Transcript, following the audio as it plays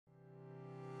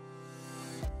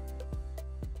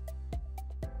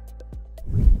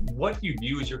what do you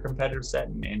view as your competitive set,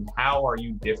 and how are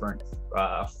you different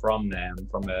from them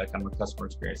from a kind of a customer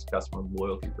experience, customer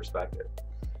loyalty perspective?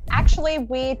 Actually,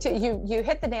 you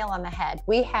hit the nail on the head.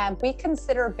 We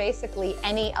consider basically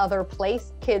any other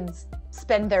place kids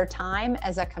spend their time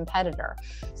as a competitor.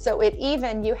 So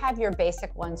you have your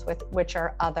basic ones which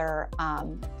are other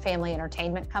family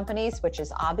entertainment companies, which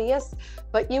is obvious,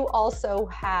 but you also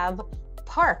have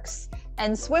parks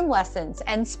and swim lessons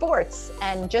and sports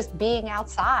and just being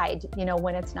outside,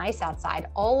 when it's nice outside.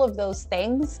 All of those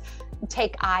things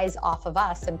take eyes off of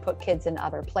us and put kids in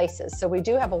other places. So we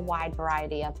do have a wide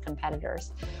variety of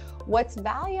competitors. What's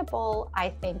valuable, I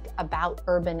think, about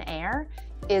Urban Air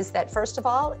is that, first of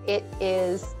all, it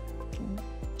is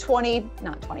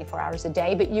not 24 hours a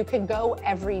day, but you can go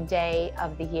every day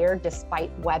of the year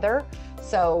despite weather.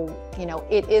 So,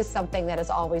 it is something that is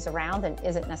always around and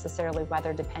isn't necessarily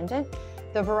weather dependent.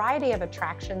 The variety of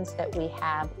attractions that we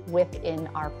have within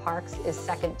our parks is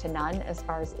second to none as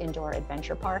far as indoor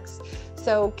adventure parks.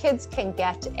 So kids can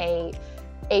get a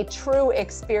true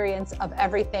experience of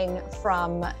everything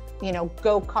from,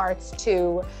 go-karts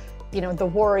to, the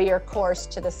warrior course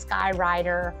to the sky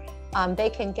rider. They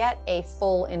can get a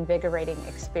full invigorating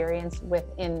experience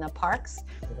within the parks.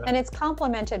 Okay. And it's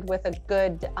complemented with a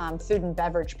good food and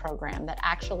beverage program that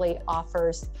actually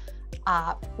offers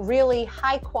really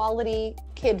high quality,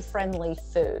 kid-friendly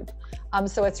food.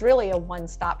 So it's really a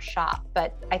one-stop shop.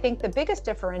 But I think the biggest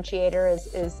differentiator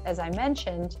is, as I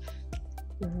mentioned,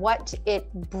 what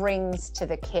it brings to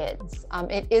the kids.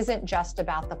 It isn't just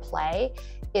about the play.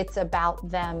 It's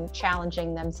about them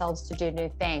challenging themselves to do new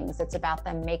things. It's about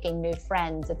them making new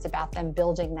friends. It's about them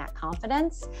building that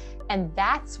confidence. And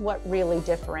that's what really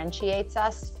differentiates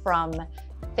us from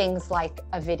things like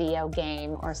a video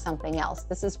game or something else.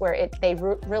 This is where they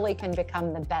really can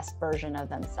become the best version of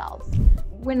themselves.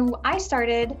 When I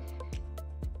started,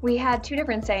 we had two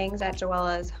different sayings at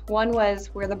Joella's. One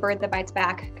was, "We're the bird that bites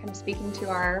back," kind of speaking to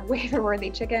our waiver-worthy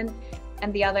chicken.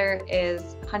 And the other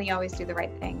is, "Honey, always do the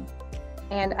right thing."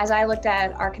 And as I looked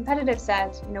at our competitive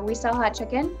set, we sell hot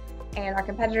chicken and our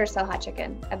competitors sell hot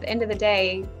chicken. At the end of the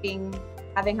day,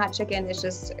 having hot chicken is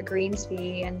just a greens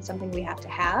fee and something we have to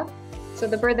have. So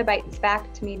the bird that bites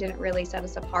back to me didn't really set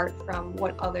us apart from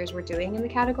what others were doing in the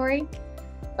category.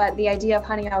 But the idea of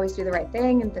honey, always do the right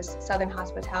thing and this Southern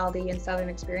hospitality and Southern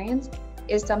experience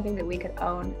is something that we could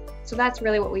own. So that's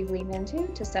really what we've leaned into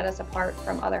to set us apart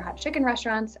from other hot chicken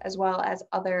restaurants, as well as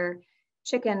other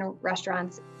chicken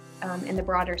restaurants in the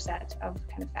broader set of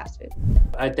kind of fast food.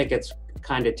 I think it's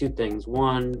kind of two things.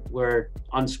 One, we're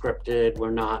unscripted.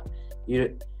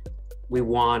 We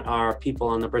want our people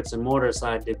on the bricks and mortar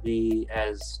side to be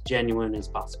as genuine as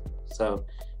possible. So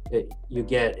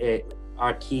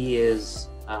our key is,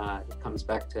 it comes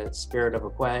back to spirit of a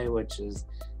quay, which is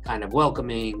kind of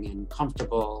welcoming and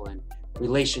comfortable and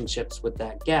relationships with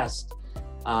that guest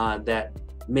that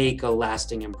make a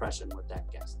lasting impression with that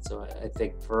guest. So I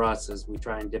think for us, as we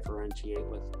try and differentiate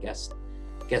with guest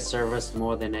service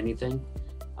more than anything,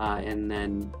 and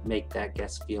then make that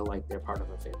guest feel like they're part of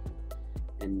a family.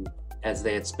 And as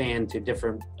they expand to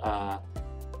different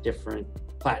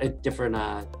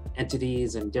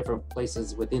entities and different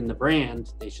places within the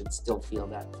brand, they should still feel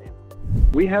that family.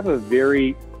 We have a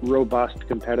very robust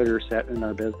competitor set in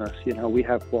our business. We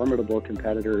have formidable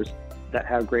competitors that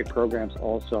have great programs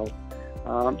also.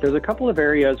 There's a couple of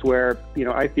areas where,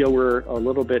 I feel we're a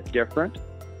little bit different.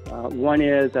 One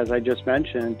is, as I just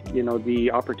mentioned,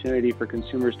 the opportunity for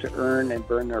consumers to earn and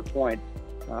burn their points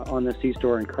on the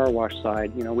C-store and car wash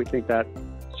side. We think that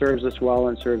serves us well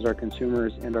and serves our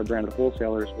consumers and our branded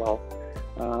wholesalers well.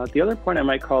 The other point I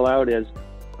might call out is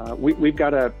we've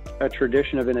got a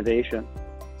tradition of innovation.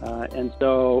 And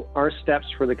so our steps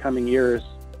for the coming years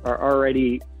are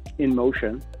already in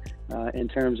motion in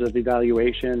terms of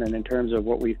evaluation and in terms of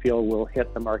what we feel will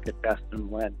hit the market best and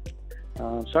when.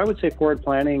 So I would say forward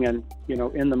planning and,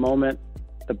 in the moment,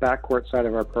 the backcourt side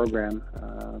of our program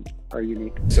are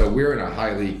unique. So we're in a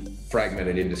highly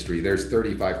fragmented industry. There's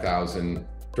 35,000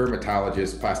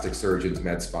 dermatologists, plastic surgeons,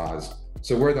 med spas.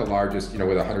 So we're the largest,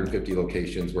 with 150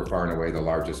 locations, we're far and away the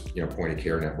largest, point of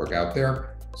care network out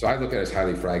there. So I look at it as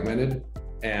highly fragmented,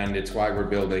 and it's why we're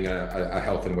building a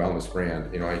health and wellness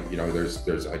brand.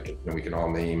 We can all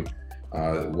name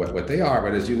what they are,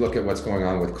 but as you look at what's going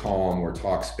on with Calm or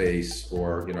Talkspace,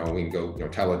 or we can go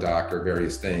Teladoc or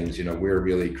various things, we're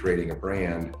really creating a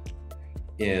brand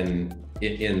in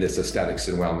this aesthetics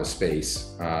and wellness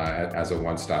space as a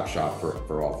one-stop shop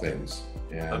for all things.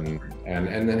 And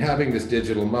then having this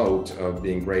digital moat of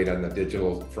being great on the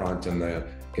digital front and the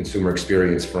consumer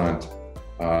experience front,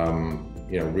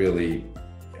 really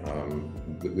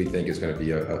we think is going to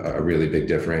be a really big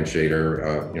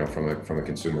differentiator, from a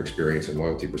consumer experience and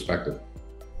loyalty perspective.